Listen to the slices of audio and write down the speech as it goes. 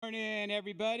morning,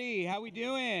 everybody. How we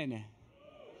doing?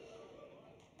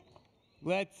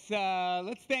 Let's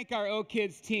thank our O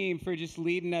Kids team for just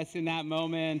leading us in that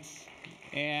moment.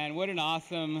 And what an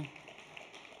awesome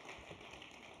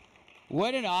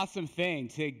thing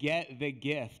to get the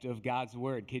gift of God's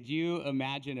word. Could you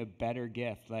imagine a better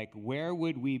gift? Like, where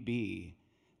would we be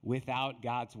without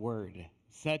God's word?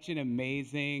 Such an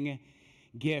amazing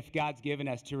gift God's given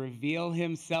us to reveal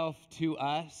himself to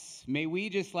us. May we,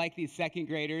 just like these second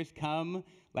graders, come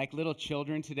like little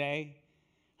children today,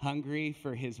 hungry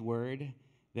for his word,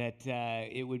 that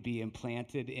it would be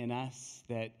implanted in us,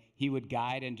 that he would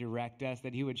guide and direct us,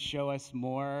 that he would show us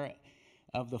more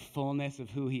of the fullness of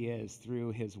who he is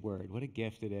through his word. What a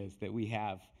gift it is that we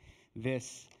have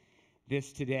this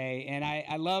today. And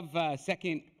I love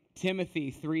 2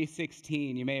 Timothy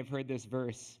 3:16. You may have heard this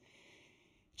verse.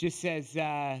 It just says,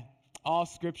 all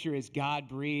scripture is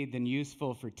God-breathed and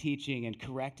useful for teaching and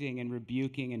correcting and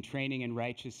rebuking and training in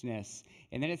righteousness.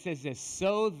 And then it says this,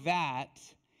 so that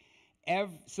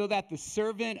the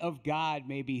servant of God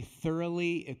may be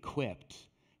thoroughly equipped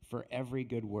for every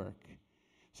good work.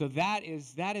 So that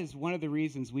is one of the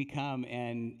reasons we come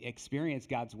and experience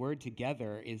God's word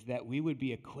together, is that we would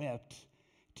be equipped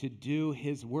to do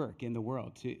his work in the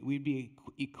world. We'd be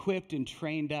equipped and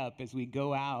trained up as we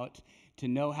go out to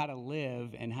know how to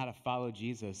live and how to follow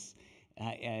Jesus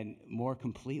and more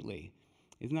completely.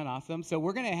 Isn't that awesome? So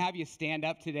we're going to have you stand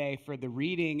up today for the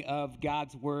reading of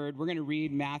God's word. We're going to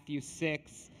read Matthew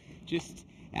 6, just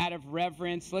out of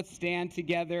reverence. Let's stand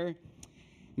together.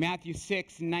 Matthew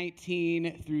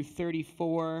 6:19 through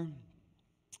 34.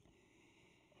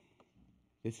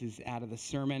 This is out of the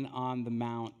Sermon on the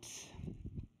Mount.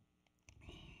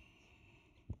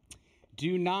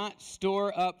 Do not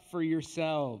store up for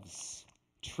yourselves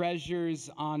treasures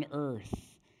on earth,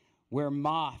 where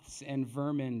moths and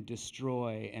vermin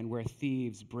destroy and where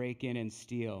thieves break in and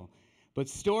steal. But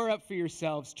store up for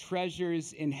yourselves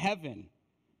treasures in heaven,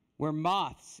 where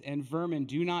moths and vermin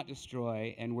do not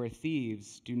destroy and where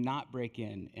thieves do not break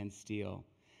in and steal.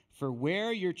 For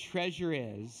where your treasure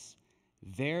is,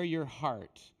 there your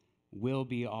heart will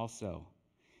be also.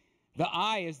 The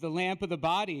eye is the lamp of the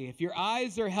body. If your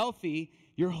eyes are healthy,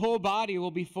 your whole body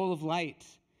will be full of light.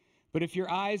 But if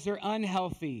your eyes are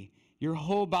unhealthy, your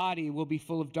whole body will be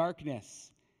full of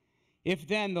darkness. If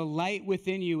then the light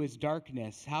within you is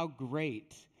darkness, how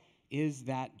great is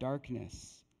that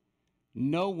darkness?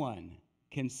 No one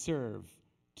can serve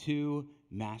two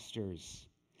masters.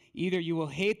 Either you will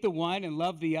hate the one and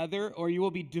love the other, or you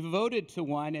will be devoted to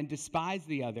one and despise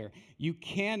the other. You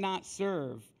cannot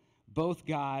serve both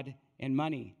God and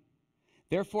money.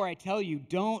 Therefore, I tell you,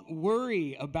 don't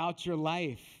worry about your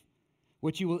life,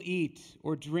 what you will eat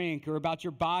or drink, or about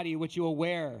your body, what you will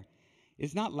wear.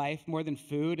 Is not life more than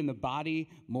food, and the body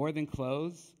more than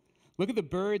clothes? Look at the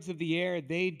birds of the air.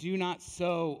 They do not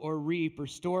sow or reap or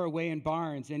store away in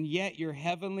barns, and yet your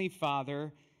heavenly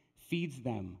Father feeds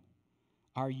them.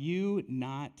 Are you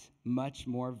not much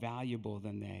more valuable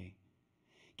than they?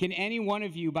 Can any one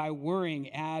of you, by worrying,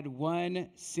 add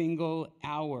one single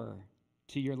hour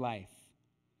to your life?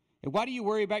 And why do you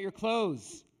worry about your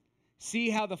clothes?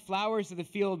 See how the flowers of the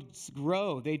fields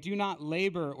grow. They do not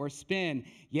labor or spin.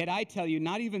 Yet I tell you,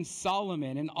 not even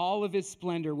Solomon in all of his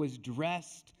splendor was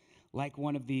dressed like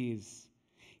one of these.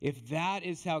 If that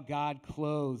is how God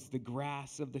clothes the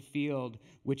grass of the field,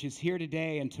 which is here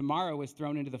today and tomorrow is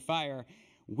thrown into the fire,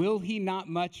 will he not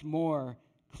much more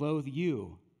clothe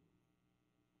you,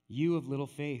 you of little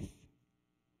faith?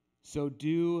 So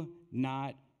do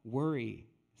not worry,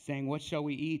 saying, what shall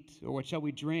we eat, or what shall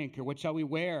we drink, or what shall we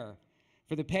wear?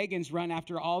 For the pagans run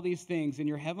after all these things, and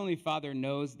your heavenly Father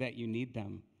knows that you need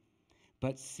them.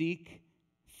 But seek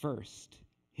first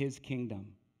his kingdom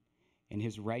and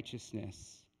his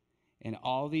righteousness, and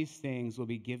all these things will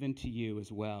be given to you as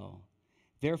well.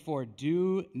 Therefore,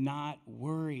 do not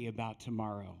worry about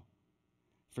tomorrow,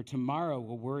 for tomorrow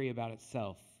will worry about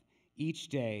itself. Each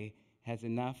day has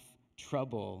enough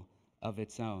trouble of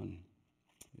its own.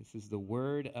 This is the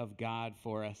word of God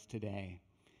for us today.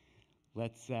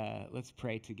 Let's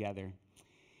pray together.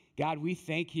 God, we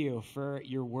thank you for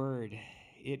your word.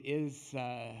 It is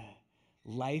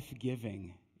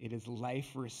life-giving. It is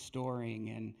life-restoring.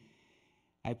 And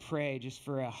I pray just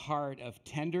for a heart of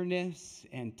tenderness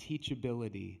and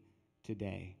teachability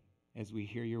today as we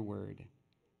hear your word.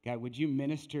 God, would you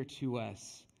minister to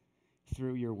us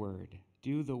through your word?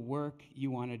 Do the work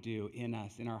you want to do in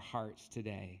us, in our hearts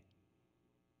today.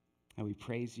 And we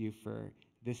praise you for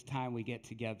this time we get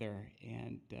together,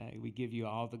 and we give you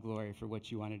all the glory for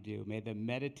what you want to do. May the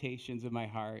meditations of my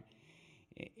heart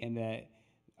and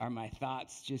are my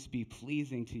thoughts just be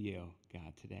pleasing to you,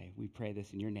 God, today. We pray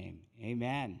this in your name.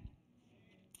 Amen.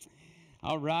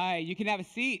 All right, you can have a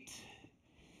seat.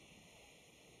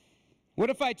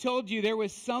 What if I told you there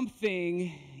was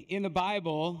something in the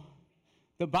Bible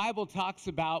talks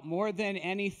about more than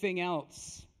anything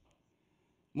else?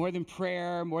 More than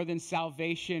prayer, more than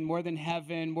salvation, more than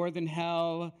heaven, more than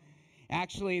hell.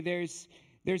 Actually,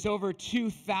 there's over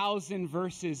 2,000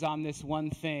 verses on this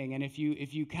one thing. And if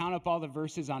you count up all the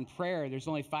verses on prayer, there's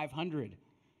only 500.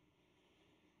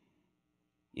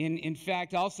 In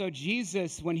fact, also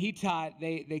Jesus, when he taught,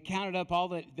 they counted up all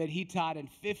that he taught, and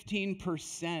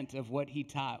 15% of what he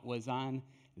taught was on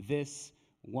this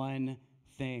one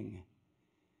thing.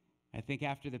 I think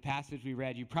after the passage we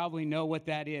read, you probably know what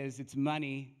that is. It's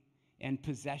money and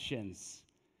possessions.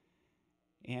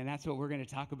 And that's what we're going to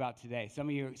talk about today. Some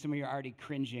of you are already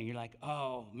cringing. You're like,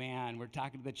 oh, man,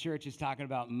 the church is talking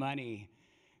about money.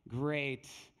 Great.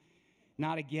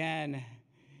 Not again.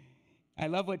 I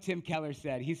love what Tim Keller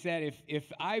said. He said, if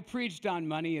I preached on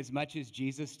money as much as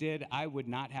Jesus did, I would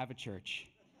not have a church.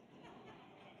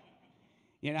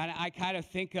 I kind of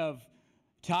think of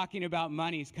talking about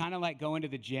money is kind of like going to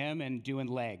the gym and doing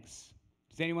legs.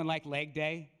 Does anyone like leg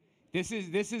day? This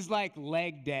is like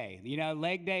leg day.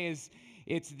 Leg day is,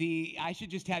 I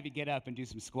should just have you get up and do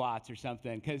some squats or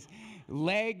something, because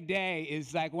leg day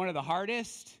is like one of the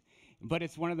hardest, but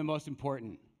it's one of the most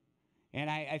important. And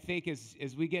I think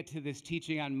as we get to this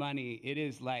teaching on money, it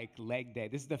is like leg day.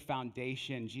 This is the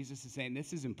foundation. Jesus is saying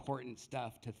this is important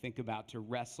stuff to think about, to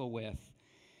wrestle with.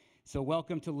 So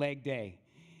welcome to leg day.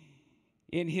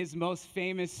 In his most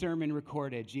famous sermon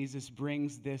recorded, Jesus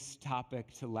brings this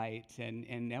topic to light,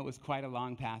 and that was quite a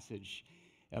long passage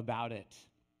about it.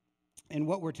 And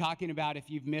what we're talking about, if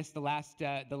you've missed the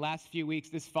last few weeks,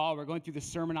 this fall, we're going through the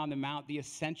Sermon on the Mount, the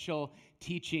essential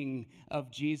teaching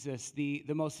of Jesus, the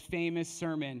most famous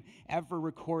sermon ever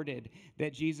recorded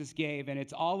that Jesus gave. And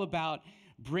it's all about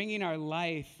bringing our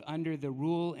life under the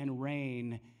rule and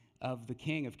reign of the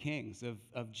King of Kings,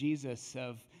 of Jesus,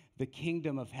 of the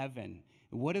kingdom of heaven.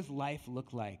 What does life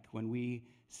look like when we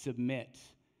submit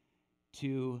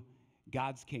to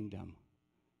God's kingdom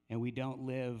and we don't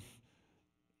live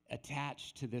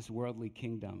attached to this worldly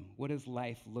kingdom? What does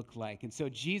life look like? And so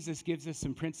Jesus gives us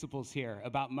some principles here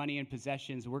about money and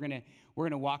possessions. We're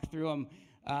gonna walk through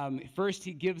them. First,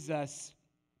 he gives us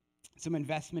some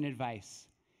investment advice.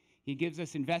 He gives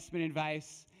us investment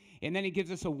advice, and then he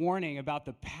gives us a warning about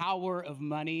the power of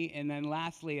money, and then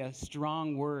lastly, a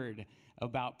strong word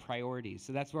about priorities.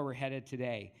 So that's where we're headed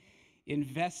today.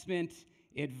 Investment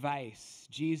advice.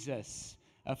 Jesus,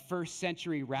 a first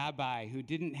century rabbi who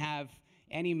didn't have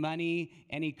any money,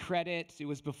 any credit. It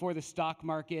was before the stock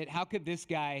market. How could this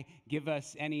guy give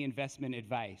us any investment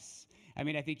advice? I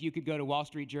mean, I think you could go to Wall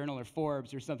Street Journal or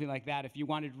Forbes or something like that if you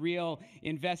wanted real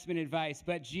investment advice.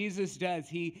 But Jesus does.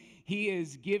 He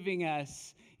is giving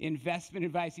us investment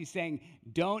advice. He's saying,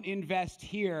 don't invest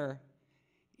here,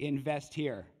 invest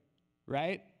here,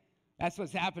 right? That's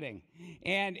what's happening.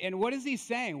 And what is he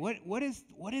saying? What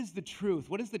is the truth?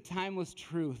 What is the timeless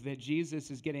truth that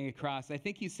Jesus is getting across? I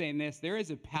think he's saying this: there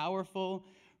is a powerful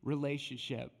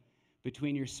relationship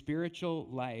between your spiritual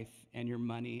life and your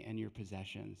money and your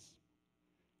possessions.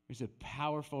 There's a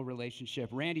powerful relationship.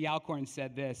 Randy Alcorn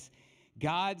said this: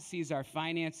 God sees our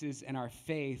finances and our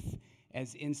faith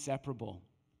as inseparable.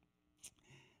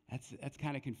 That's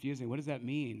kind of confusing. What does that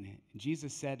mean?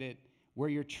 Jesus said it: where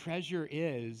your treasure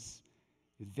is,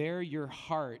 there your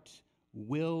heart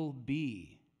will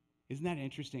be. Isn't that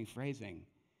interesting phrasing?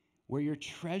 Where your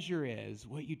treasure is,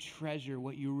 what you treasure,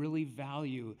 what you really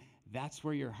value, that's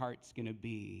where your heart's going to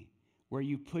be. Where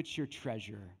you put your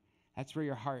treasure, that's where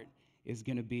your heart is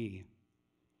going to be.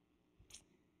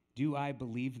 Do I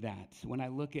believe that? When I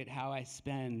look at how I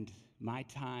spend my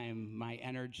time, my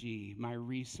energy, my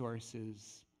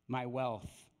resources, my wealth,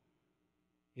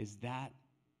 I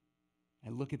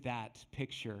look at that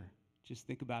picture, just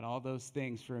think about all those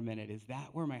things for a minute. Is that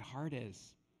where my heart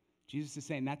is? Jesus is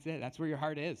saying that's it. That's where your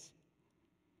heart is.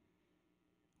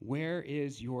 Where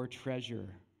is your treasure?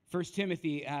 1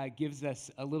 Timothy gives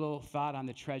us a little thought on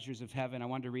the treasures of heaven. I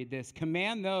wanted to read this.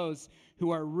 Command those who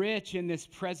are rich in this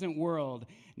present world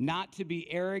not to be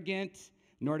arrogant,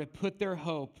 nor to put their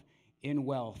hope in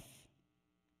wealth.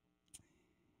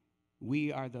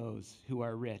 We are those who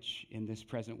are rich in this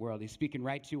present world. He's speaking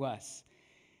right to us.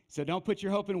 So don't put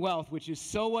your hope in wealth, which is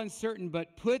so uncertain,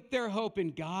 but put their hope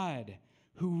in God,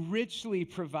 who richly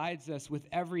provides us with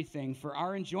everything for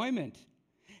our enjoyment.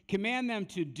 Command them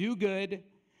to do good,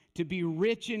 to be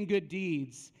rich in good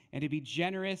deeds, and to be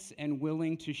generous and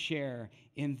willing to share.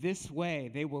 In this way,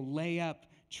 they will lay up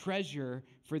treasure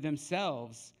for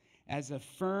themselves as a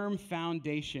firm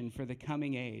foundation for the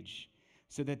coming age,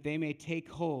 so that they may take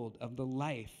hold of the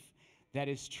life that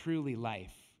is truly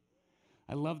life.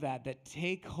 I love that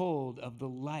take hold of the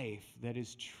life that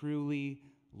is truly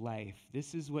life.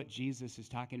 This is what Jesus is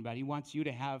talking about. He wants you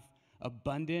to have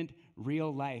abundant,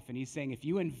 real life. And he's saying, if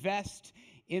you invest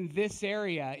in this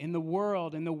area, in the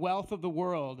world, in the wealth of the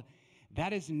world,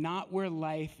 that is not where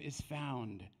life is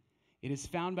found. It is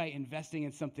found by investing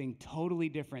in something totally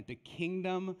different, the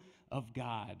kingdom of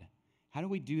God. How do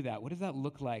we do that? What does that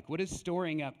look like? What is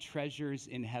storing up treasures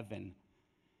in heaven?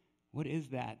 What is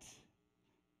that?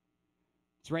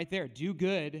 It's right there. Do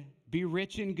good, be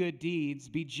rich in good deeds,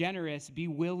 be generous, be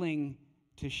willing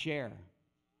to share.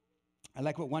 I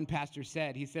like what one pastor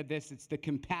said. He said this, it's the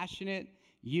compassionate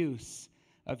use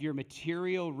of your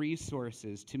material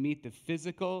resources to meet the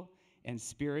physical and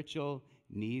spiritual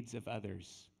needs of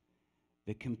others.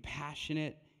 The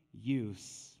compassionate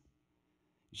use.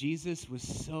 Jesus was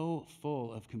so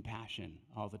full of compassion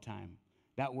all the time.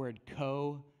 That word,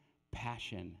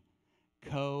 co-passion,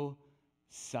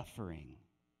 co-suffering.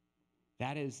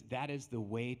 That is the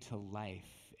way to life.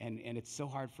 And it's so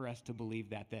hard for us to believe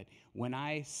that when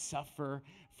I suffer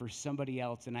for somebody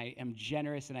else and I am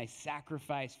generous and I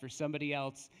sacrifice for somebody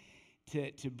else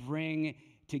to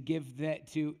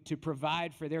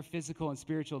provide for their physical and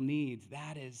spiritual needs,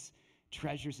 that is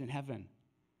treasures in heaven.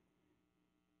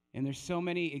 And there's so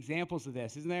many examples of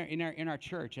this, isn't there? In our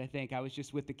church, I think. I was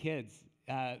just with the kids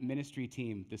ministry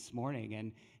team this morning,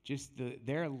 and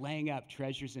they're laying up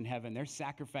treasures in heaven. They're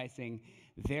sacrificing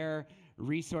their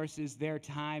resources, their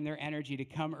time, their energy to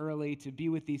come early, to be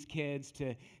with these kids,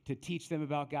 to teach them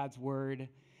about God's word.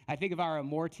 I think of our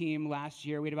Amore team last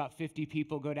year. We had about 50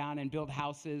 people go down and build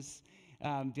houses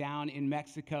down in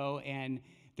Mexico, and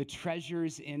the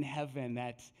treasures in heaven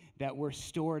that were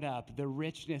stored up, the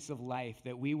richness of life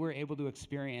that we were able to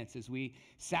experience as we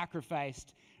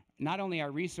sacrificed not only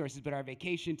our resources, but our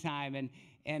vacation time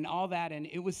and all that, and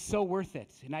it was so worth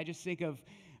it. And I just think of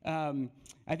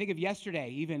yesterday,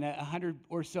 even 100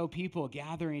 or so people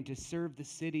gathering to serve the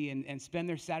city and spend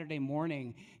their Saturday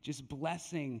morning just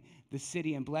blessing the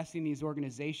city and blessing these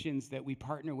organizations that we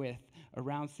partner with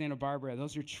around Santa Barbara.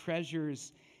 Those are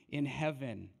treasures in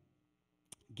heaven,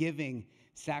 giving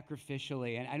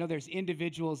sacrificially. And I know there's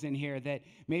individuals in here that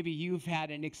maybe you've had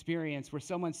an experience where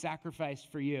someone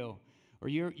sacrificed for you, or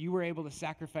you were able to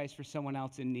sacrifice for someone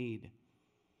else in need.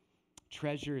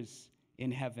 Treasures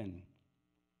in heaven.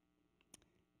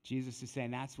 Jesus is saying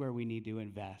that's where we need to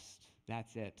invest.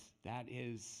 That's it. That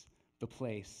is the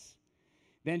place.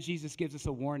 Then Jesus gives us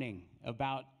a warning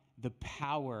about the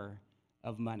power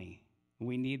of money.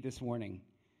 We need this warning.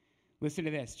 Listen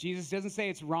to this. Jesus doesn't say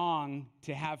it's wrong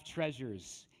to have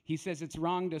treasures. He says it's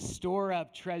wrong to store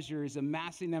up treasures,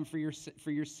 amassing them for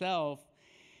yourself.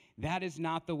 That is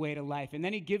not the way to life. And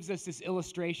then he gives us this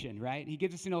illustration, right? He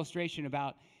gives us an illustration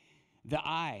about the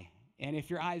eye. And if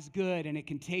your eye's good and it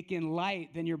can take in light,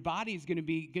 then your body's going to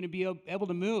be able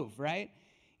to move, right?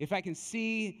 If I can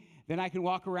see, then I can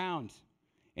walk around.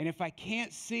 And if I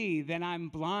can't see, then I'm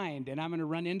blind and I'm going to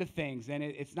run into things and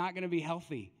it's not going to be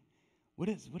healthy. What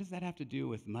does that have to do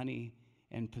with money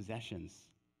and possessions?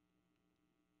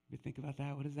 You think about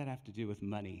that? What does that have to do with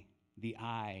money, the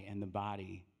eye and the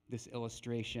body? This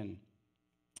illustration.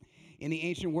 In the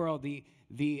ancient world, the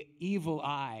evil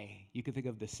eye, you could think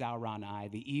of the Sauron eye,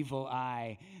 the evil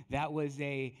eye, that was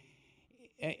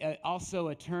also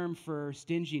a term for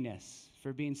stinginess,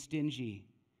 for being stingy.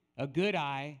 A good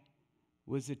eye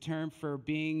was a term for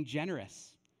being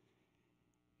generous.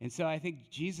 And so I think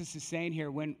Jesus is saying here,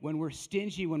 when we're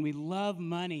stingy, when we love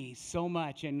money so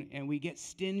much and we get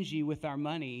stingy with our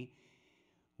money,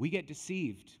 we get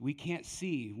deceived. We can't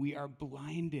see. We are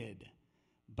blinded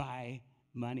by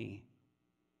money.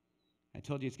 I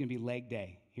told you it's going to be leg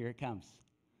day. Here it comes.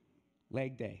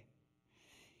 Leg day.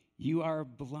 You are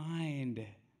blind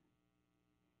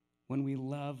when we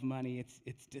love money.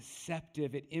 It's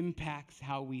deceptive. It impacts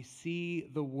how we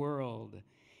see the world.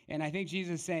 And I think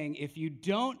Jesus is saying, if you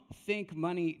don't think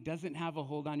money doesn't have a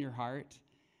hold on your heart,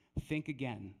 think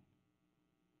again.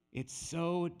 It's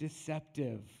so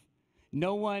deceptive.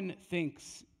 No one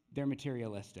thinks they're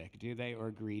materialistic, do they,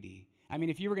 or greedy? I mean,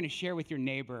 if you were going to share with your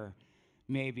neighbor,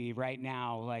 maybe right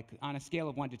now, like on a scale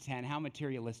of 1 to 10, how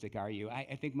materialistic are you?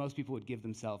 I think most people would give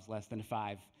themselves less than a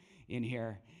 5 in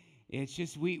here. It's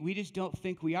just, we just don't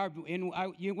think we are. And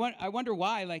I wonder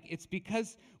why. Like, it's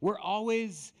because we're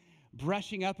always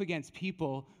brushing up against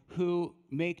people who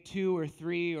make 2 or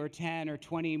 3 or 10 or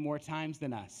 20 more times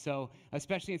than us. So,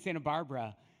 especially in Santa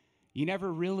Barbara, you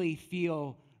never really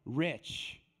feel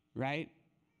rich, right?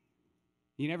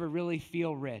 You never really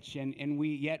feel rich. And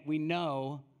we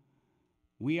know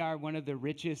we are one of the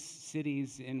richest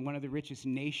cities and one of the richest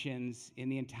nations in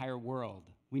the entire world.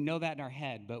 We know that in our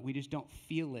head, but we just don't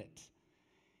feel it.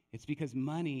 It's because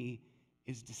money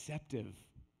is deceptive.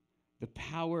 The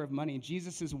power of money. And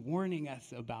Jesus is warning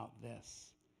us about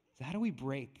this. So how do we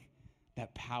break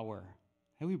that power?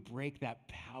 How do we break that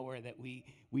power that we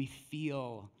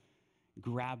feel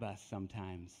grab us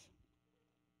sometimes?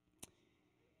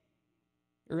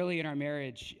 Early in our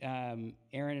marriage, Aaron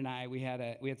and I, we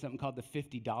had something called the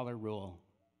 $50 rule.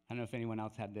 I don't know if anyone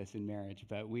else had this in marriage,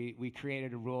 but we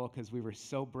created a rule because we were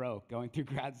so broke going through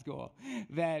grad school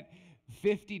that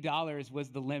 $50 was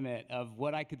the limit of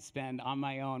what I could spend on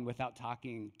my own without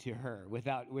talking to her,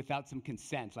 without some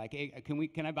consent. Like, hey,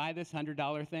 can I buy this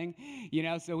 $100 thing?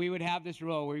 So we would have this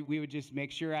rule where we would just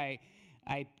make sure I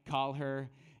call her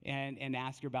and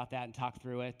ask her about that and talk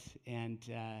through it. And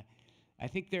I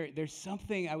think there's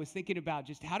something I was thinking about,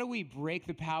 just how do we break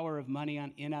the power of money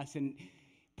in us? And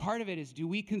part of it is, do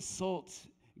we consult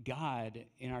God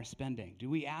in our spending? Do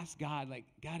we ask God, like,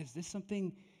 God, is this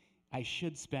something I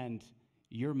should spend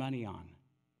your money on?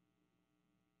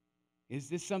 Is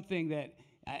this something that,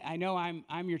 I know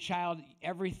I'm your child,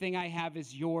 everything I have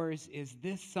is yours. Is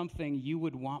this something you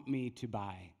would want me to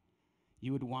buy?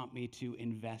 You would want me to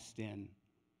invest in?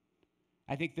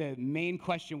 I think the main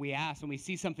question we ask when we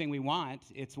see something we want,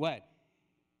 it's what?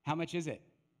 How much is it?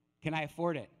 Can I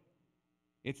afford it?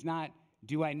 It's not,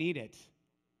 do I need it?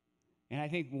 And I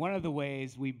think one of the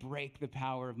ways we break the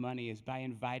power of money is by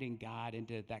inviting God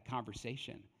into that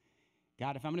conversation.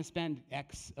 God, if I'm going to spend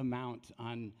X amount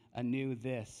on a new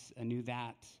this, a new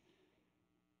that,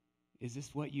 is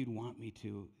this what you'd want me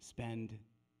to spend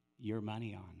your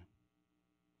money on?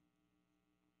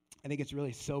 I think it's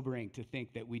really sobering to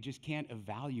think that we just can't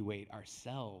evaluate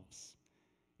ourselves.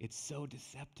 It's so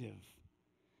deceptive.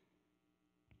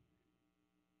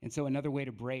 And so another way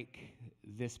to break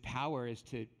this power is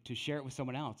to share it with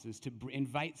someone else, is to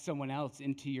invite someone else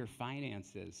into your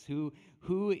finances.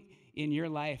 Who in your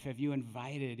life have you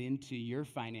invited into your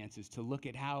finances to look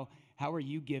at how are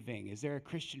you giving? Is there a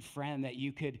Christian friend that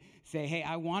you could say, hey,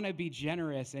 I want to be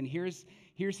generous, and here's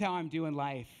how I'm doing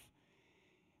life.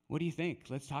 What do you think?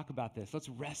 Let's talk about this. Let's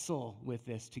wrestle with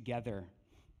this together.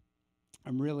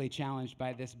 I'm really challenged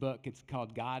by this book. It's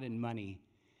called God and Money.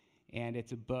 And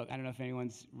it's a book, I don't know if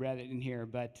anyone's read it in here,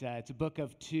 but it's a book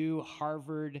of 2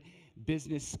 Harvard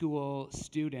Business School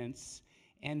students,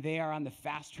 and they are on the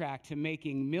fast track to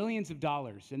making millions of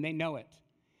dollars, and they know it.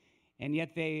 And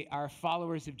yet they are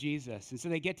followers of Jesus. And so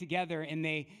they get together and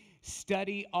they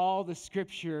study all the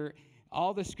scripture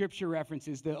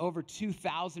references, the over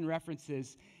 2,000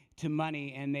 references to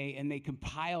money, and they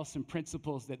compile some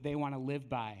principles that they want to live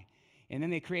by. And then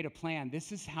they create a plan.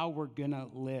 This is how we're going to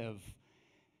live.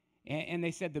 And they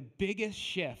said the biggest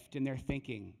shift in their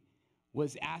thinking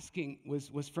was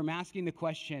from asking the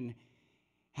question,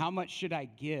 how much should I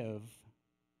give,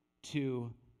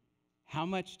 to how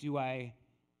much do I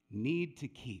need to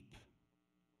keep?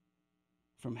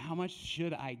 From how much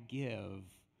should I give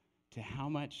to how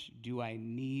much do I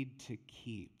need to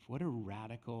keep? What a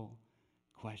radical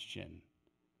question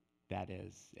that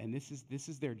is. And this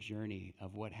is their journey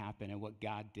of what happened and what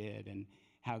God did, and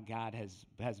how God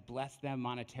has blessed them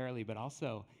monetarily, but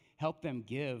also helped them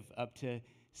give up to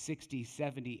 60,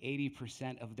 70,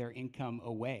 80% of their income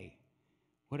away.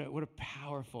 What a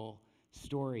powerful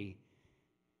story.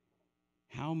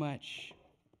 How much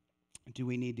do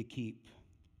we need to keep?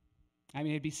 I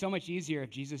mean, it'd be so much easier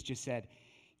if Jesus just said,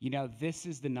 this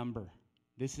is the number.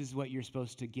 This is what you're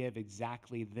supposed to give,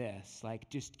 exactly this. Like,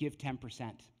 just give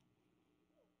 10%.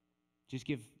 Just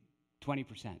give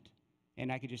 20%.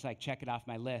 And I could just check it off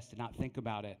my list and not think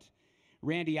about it.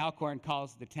 Randy Alcorn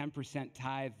calls the 10%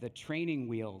 tithe the training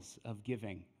wheels of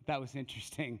giving. That was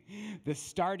interesting. The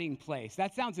starting place.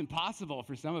 That sounds impossible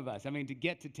for some of us. I mean, to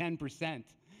get to 10%,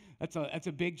 that's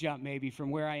a big jump maybe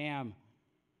from where I am.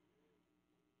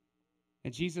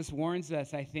 And Jesus warns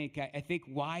us, I think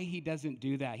why he doesn't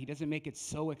do that. He doesn't make it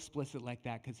so explicit like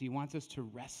that because he wants us to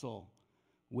wrestle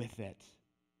with it.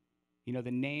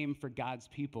 The name for God's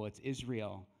people, it's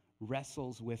Israel,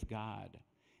 wrestles with God.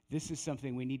 This is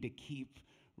something we need to keep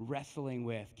wrestling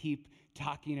with, keep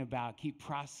talking about, keep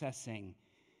processing.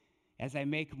 As I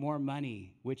make more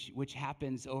money, which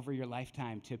happens over your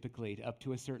lifetime typically up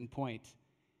to a certain point,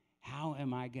 how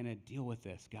am I going to deal with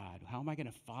this, God? How am I going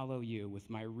to follow you with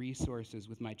my resources,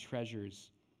 with my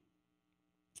treasures?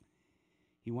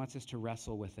 He wants us to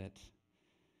wrestle with it.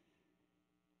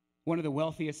 One of the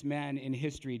wealthiest men in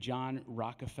history, John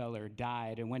Rockefeller,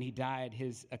 died. And when he died,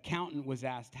 his accountant was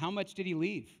asked, how much did he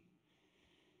leave?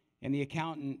 And the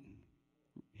accountant,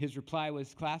 his reply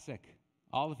was classic.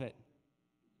 All of it.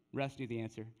 Russ knew the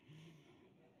answer.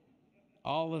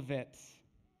 All of it.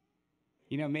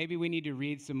 You know, maybe we need to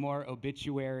read some more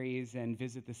obituaries and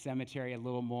visit the cemetery a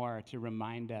little more to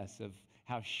remind us of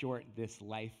how short this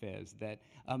life is, that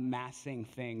amassing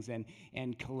things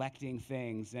and collecting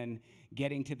things and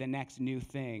getting to the next new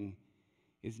thing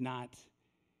is not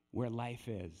where life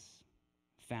is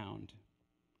found.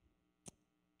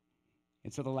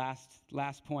 And so the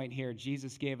last point here,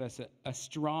 Jesus gave us a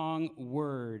strong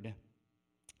word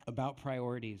about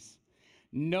priorities.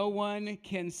 No one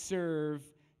can serve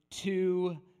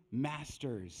two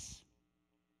masters.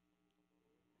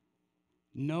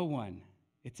 No one.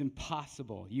 It's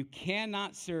impossible. You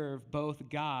cannot serve both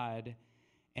God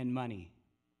and money.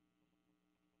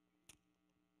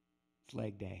 It's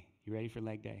leg day. You ready for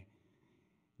leg day?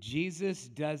 Jesus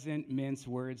doesn't mince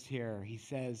words here. He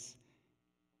says,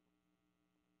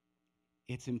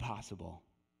 it's impossible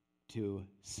to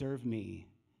serve me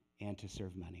and to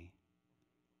serve money.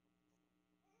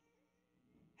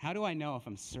 How do I know if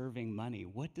I'm serving money?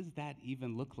 What does that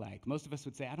even look like? Most of us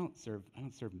would say, I don't serve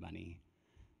money.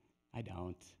 I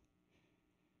don't.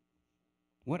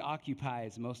 What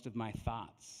occupies most of my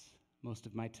thoughts, most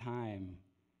of my time,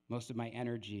 most of my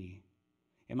energy?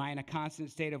 Am I in a constant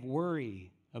state of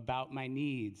worry about my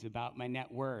needs, about my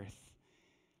net worth?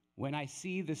 When I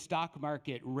see the stock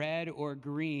market red or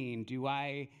green, do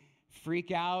I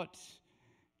freak out?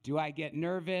 Do I get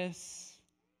nervous?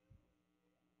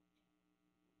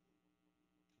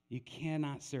 You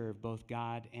cannot serve both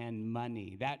God and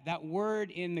money. That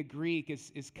word in the Greek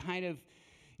is kind of,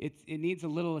 it needs a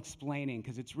little explaining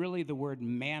because it's really the word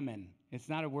mammon. It's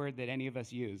not a word that any of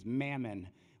us use, mammon,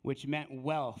 which meant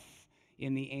wealth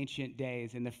in the ancient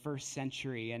days, in the first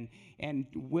century. And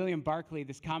William Barclay,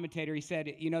 this commentator, he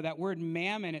said, you know, that word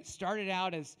mammon, it started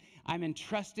out as I'm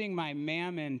entrusting my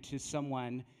mammon to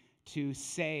someone to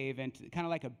save, and kind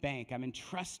of like a bank. I'm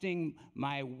entrusting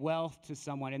my wealth to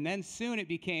someone. And then soon it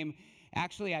became,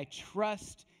 actually, I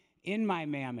trust in my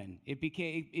mammon. It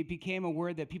became a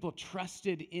word that people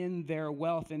trusted in their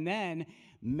wealth. And then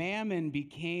mammon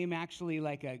became actually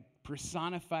like a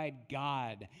personified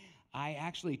God. I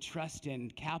actually trust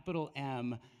in capital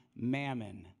M,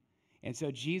 mammon. And so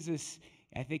Jesus,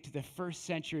 I think to the first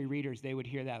century readers, they would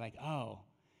hear that like, oh,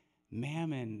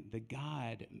 mammon, the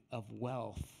God of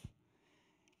wealth.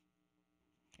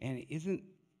 And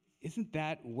isn't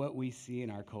that what we see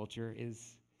in our culture?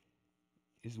 Is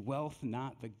wealth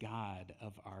not the God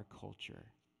of our culture?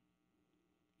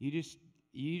 You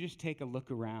just take a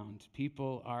look around.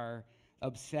 People are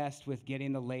obsessed with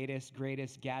getting the latest,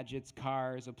 greatest gadgets,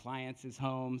 cars, appliances,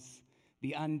 homes,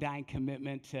 the undying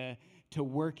commitment to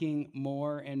working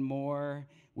more and more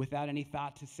without any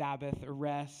thought to Sabbath or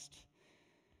rest.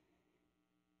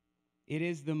 It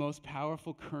is the most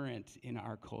powerful current in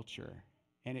our culture.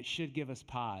 And it should give us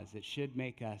pause. It should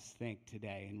make us think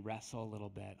today and wrestle a little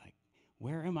bit. Like,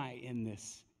 where am I in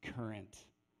this current?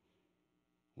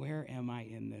 Where am I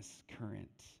in this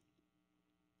current?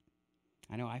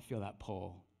 I know I feel that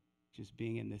pull, just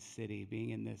being in this city, being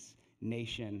in this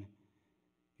nation.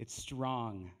 It's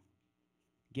strong.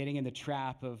 Getting in the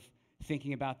trap of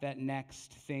thinking about that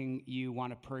next thing you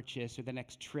want to purchase, or the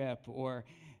next trip, or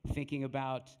thinking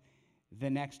about the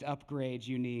next upgrade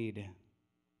you need.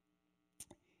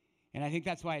 And I think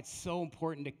that's why it's so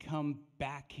important to come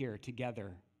back here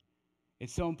together.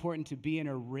 It's so important to be in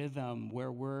a rhythm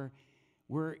where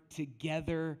we're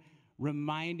together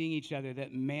reminding each other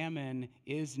that mammon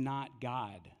is not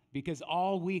God. Because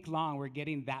all week long we're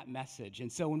getting that message. And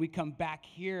so when we come back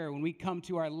here, when we come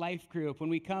to our life group, when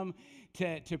we come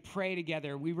to pray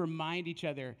together, we remind each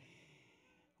other,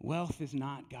 wealth is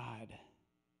not God.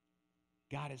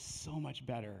 God is so much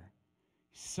better,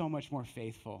 so much more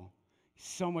faithful,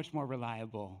 so much more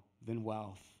reliable than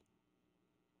wealth.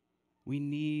 We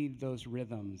need those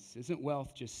rhythms. Isn't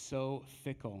wealth just so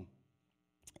fickle?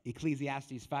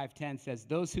 Ecclesiastes 5:10 says,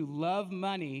 those who love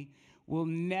money will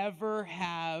never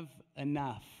have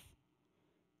enough.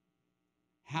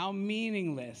 How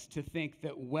meaningless to think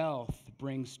that wealth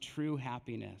brings true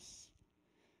happiness.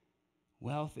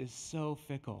 Wealth is so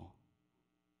fickle.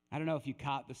 I don't know if you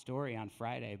caught the story on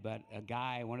Friday, but a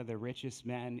guy, one of the richest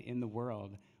men in the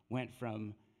world, went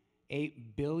from $8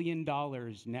 billion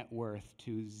net worth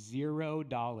to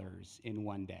 $0 in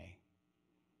one day.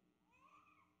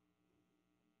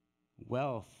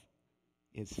 Wealth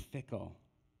is fickle.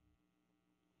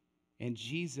 And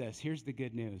Jesus, here's the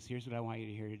good news. Here's what I want you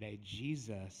to hear today.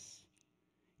 Jesus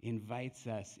invites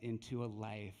us into a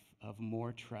life of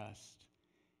more trust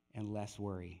and less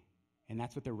worry And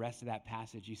that's what the rest of that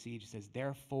passage you see. It just says,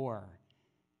 therefore,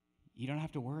 you don't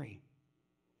have to worry.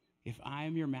 If I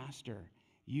am your master,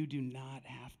 you do not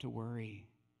have to worry.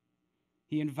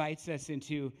 He invites us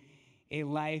into a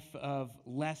life of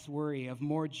less worry, of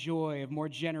more joy, of more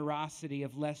generosity,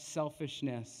 of less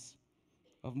selfishness,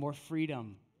 of more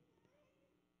freedom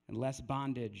and less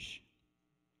bondage.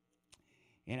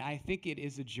 And I think it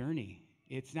is a journey.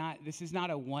 This is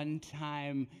not a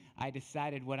one-time I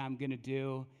decided what I'm going to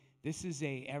do. This is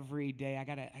a every day. I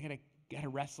gotta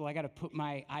wrestle. I gotta put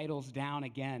my idols down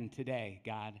again today,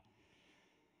 God.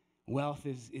 Wealth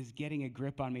is getting a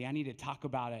grip on me. I need to talk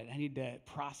about it. I need to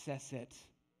process it.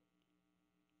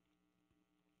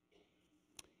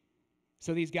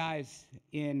 So these guys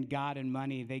in God and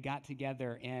Money, they got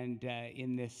together, and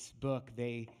in this book,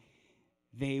 they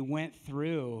went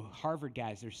through Harvard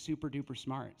guys. They're super duper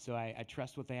smart, so I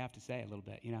trust what they have to say a little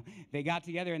bit. They got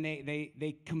together and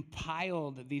they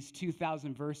compiled these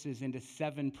 2,000 verses into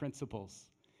 7 principles.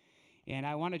 And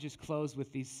I want to just close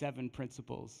with these 7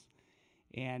 principles.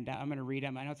 And I'm going to read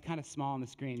them. I know it's kind of small on the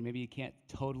screen. Maybe you can't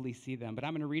totally see them, but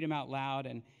I'm going to read them out loud.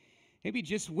 And maybe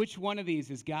just which one of these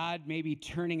is God maybe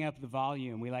turning up the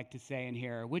volume, we like to say in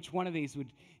here. Which one of these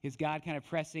is God kind of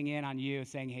pressing in on you,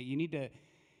 saying, hey, you need to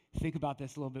think about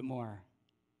this a little bit more.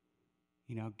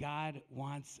 God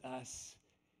wants us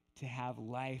to have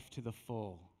life to the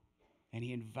full, and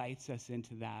he invites us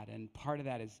into that. And part of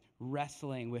that is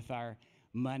wrestling with our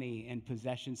money and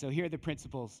possessions. So here are the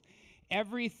principles.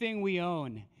 Everything we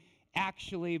own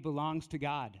actually belongs to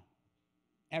God.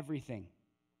 Everything.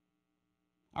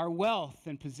 Our wealth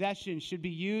and possessions should be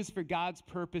used for God's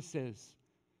purposes.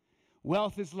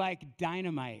 Wealth is like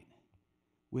dynamite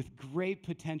with great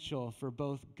potential for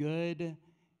both good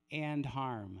and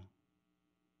harm.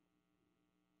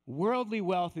 Worldly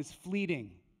wealth is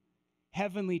fleeting.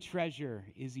 Heavenly treasure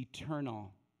is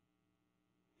eternal.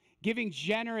 Giving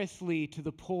generously to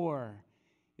the poor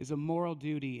is a moral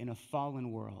duty in a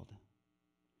fallen world.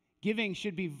 Giving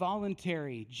should be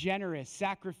voluntary, generous,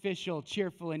 sacrificial,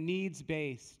 cheerful, and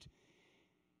needs-based.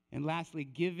 And lastly,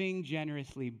 giving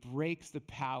generously breaks the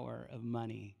power of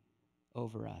money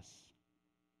over us.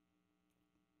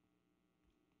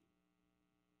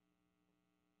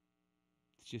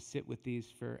 Let's just sit with these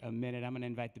for a minute. I'm going to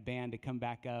invite the band to come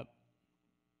back up.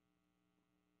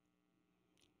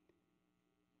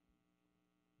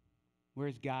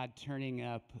 Where's God turning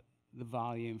up the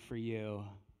volume for you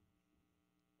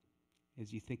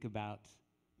as you think about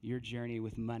your journey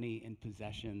with money and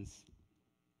possessions?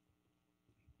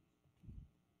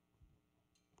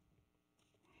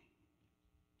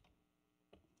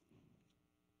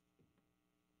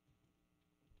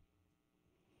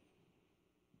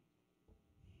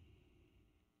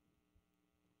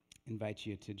 Invite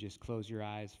you to just close your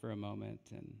eyes for a moment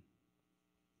and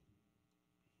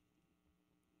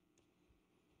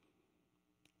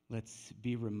let's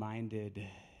be reminded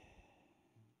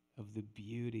of the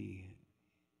beauty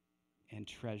and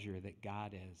treasure that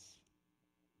God is.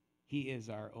 He is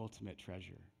our ultimate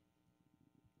treasure.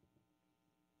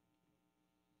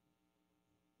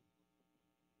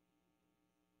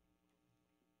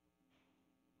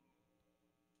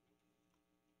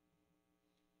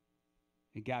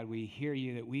 And God, we hear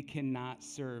you that we cannot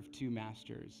serve 2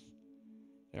 masters.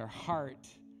 That our heart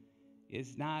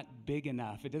is not big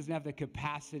enough. It doesn't have the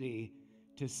capacity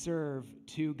to serve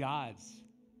 2 gods.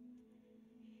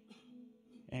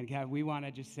 And God, we want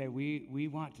to just say, we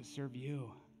want to serve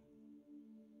you.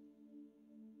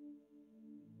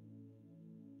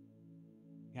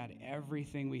 God,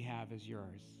 everything we have is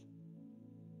yours.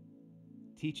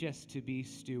 Teach us to be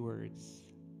stewards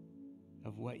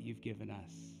of what you've given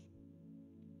us.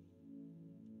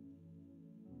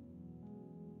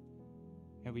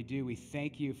 And we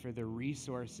thank you for the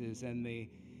resources and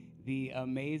the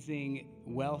amazing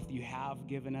wealth you have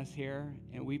given us here.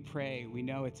 And we pray, we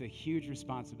know it's a huge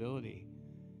responsibility.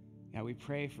 And we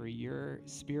pray for your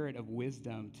spirit of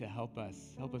wisdom to help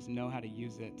us know how to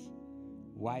use it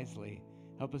wisely.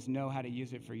 Help us know how to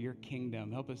use it for your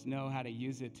kingdom. Help us know how to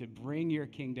use it to bring your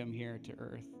kingdom here to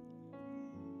earth.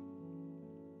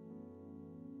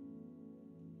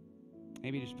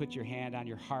 Maybe just put your hand on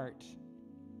your heart.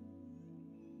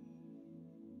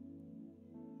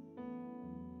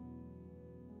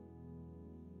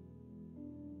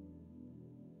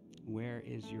 Where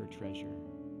is your treasure?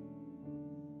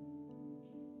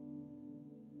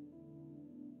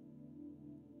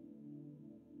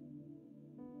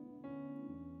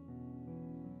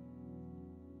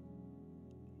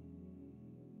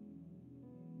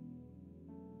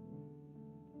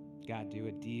 God, do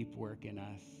a deep work in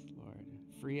us, Lord.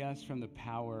 Free us from the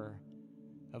power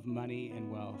of money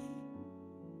and wealth.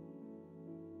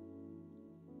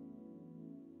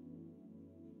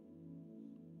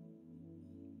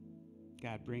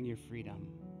 God, bring your freedom.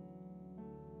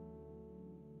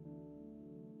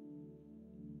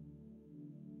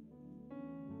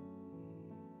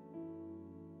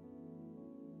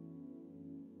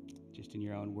 Just in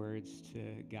your own words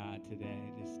to God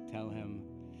today, just tell him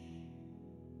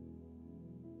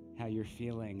how you're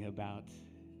feeling about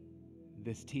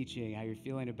this teaching, how you're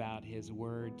feeling about his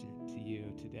word to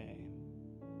you today.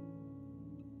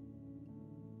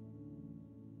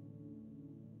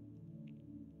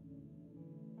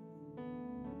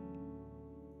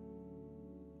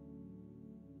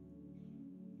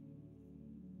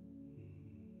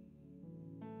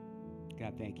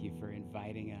 God, thank you for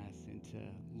inviting us into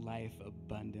life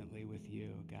abundantly with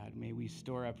you. God, may we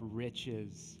store up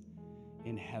riches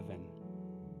in heaven.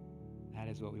 That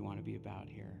is what we want to be about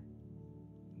here.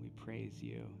 We praise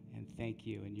you and thank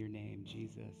you in your name,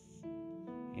 Jesus.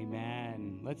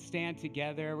 Amen. Let's stand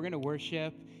together. We're going to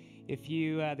worship. If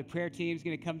you, the prayer team's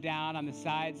going to come down on the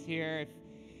sides here. If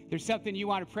there's something you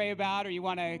want to pray about, or you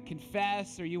want to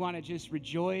confess, or you want to just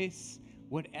rejoice,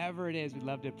 whatever it is, we'd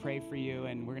love to pray for you.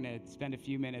 And we're going to spend a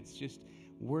few minutes just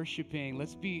worshiping.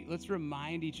 Let's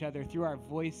remind each other through our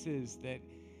voices that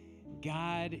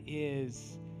God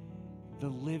is the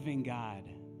living God.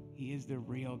 He is the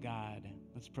real God.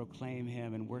 Let's proclaim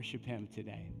him and worship him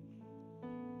today.